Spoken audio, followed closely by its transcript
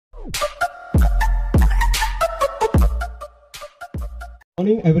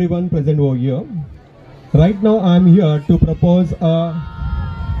Morning everyone present over here. Right now I am here to propose a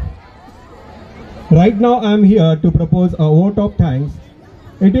vote of thanks.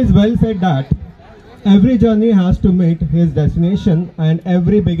 It is well said that every journey has to meet his destination and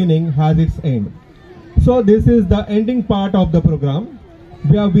every beginning has its end. So this is the ending part of the program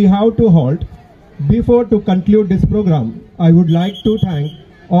where we have to halt. Before to conclude this program, I would like to thank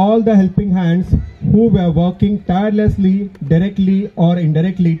all the helping hands who were working tirelessly, directly or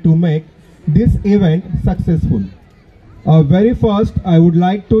indirectly to make this event successful. Very first, I would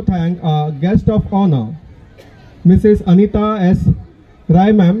like to thank our guest of honor, Mrs. Anita S.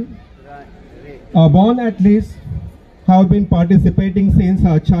 Rai ma'am. Born athletes have been participating since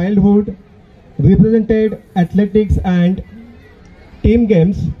her childhood, represented athletics and team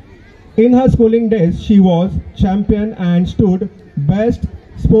games. In her schooling days, she was champion and stood best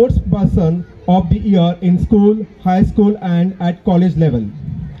sportsperson of the year in school, high school and at college level.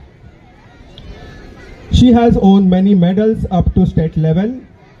 She has won many medals up to state level.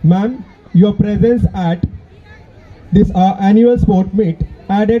 Ma'am, your presence at this annual sport meet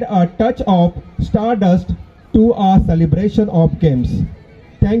added a touch of stardust to our celebration of games.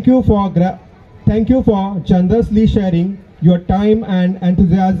 Thank you for generously sharing your time and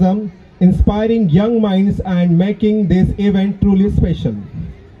enthusiasm, inspiring young minds and making this event truly special.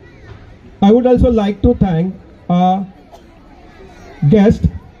 I would also like to thank our guest,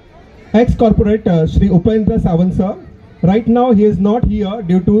 ex-corporator Shri Upendra Sawant sir. Right now he is not here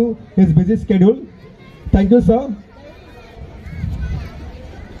due to his busy schedule. Thank you, sir.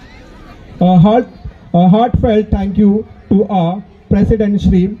 A heartfelt thank you to our President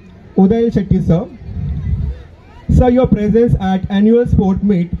Shri Uday Shetty sir. Sir, your presence at annual sport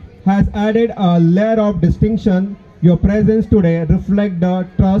meet has added a layer of distinction. Your presence today reflects the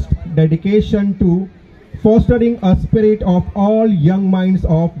trust, dedication to fostering a spirit of all young minds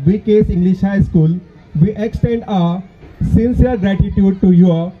of VKS English High School. We extend our sincere gratitude to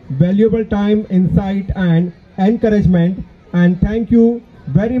your valuable time, insight and encouragement, and thank you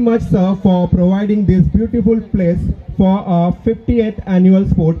very much, sir, for providing this beautiful place for our 50th annual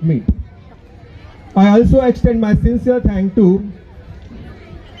sport meet. I also extend my sincere thanks to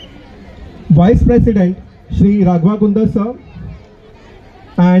Vice President Shri Raghava Kundar sir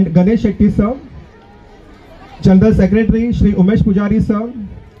and Ganesh Shetty sir, General Secretary Shri Umesh Pujari sir,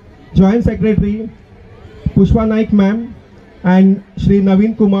 Joint Secretary Pushpa Naik ma'am and Shri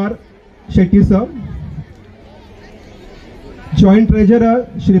Naveen Kumar Shetty sir, Joint Treasurer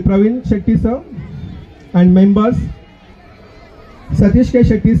Shri Praveen Shetty sir, and members Satish K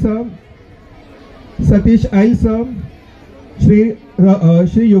Shetty sir, Satish Ail sir, Shri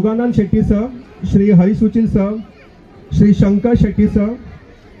Yoganand Shetty sir, Shri Hari Suchil sir, Shri Shankar Shetty sir,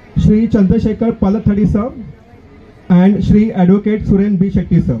 Shri Chandrasekhar Palathadi sir, and Shri Advocate Suren B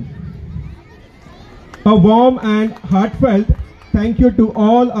Shetty sir. A warm and heartfelt thank you to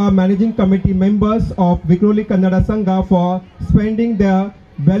all our managing committee members of Vikhroli Kannada Sangha for spending their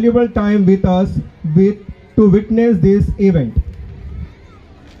valuable time with us to witness this event.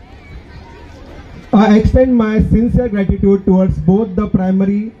 I extend my sincere gratitude towards both the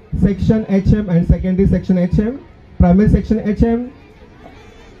primary section HM and secondary section HM. Primary section HM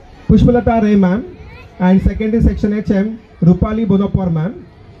Pushpalata Ray ma'am and secondary section HM Rupali Bonapar ma'am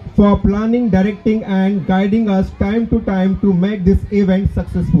for planning, directing and guiding us time to time to make this event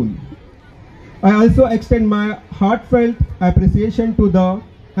successful. I also extend my heartfelt appreciation to the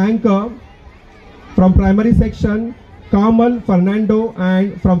anchor from primary section Kamal Fernando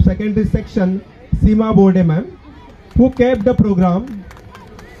and from secondary section Seema Bode ma'am, who kept the program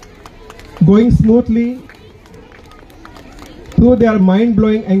going smoothly through their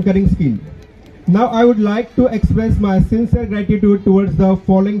mind-blowing anchoring skill. Now I would like to express my sincere gratitude towards the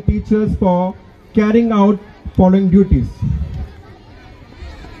following teachers for carrying out following duties.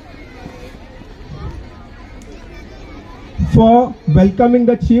 For welcoming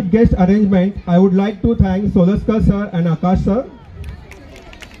the chief guest arrangement, I would like to thank Solaskar sir and Akash sir.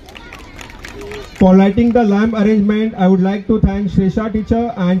 For lighting the lamp arrangement, I would like to thank Shresha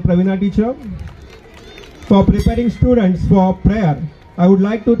teacher and Praveena teacher. For preparing students for prayer, I would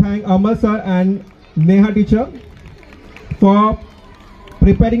like to thank Amar sir and Neha teacher. For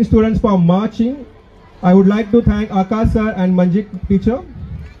preparing students for marching, I would like to thank Akash sir and Manjit teacher.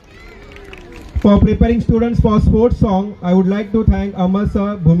 For preparing students for sports song, I would like to thank Amar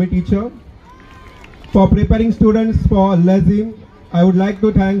sir, Bhumi teacher. For preparing students for Lazim, I would like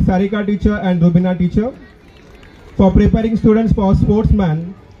to thank Sarika teacher and Rubina teacher. For preparing students for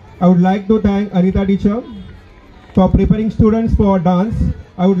sportsman, I would like to thank Anita teacher. For preparing students for dance,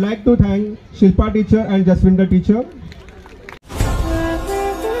 I would like to thank Shilpa teacher and Jaswinder teacher.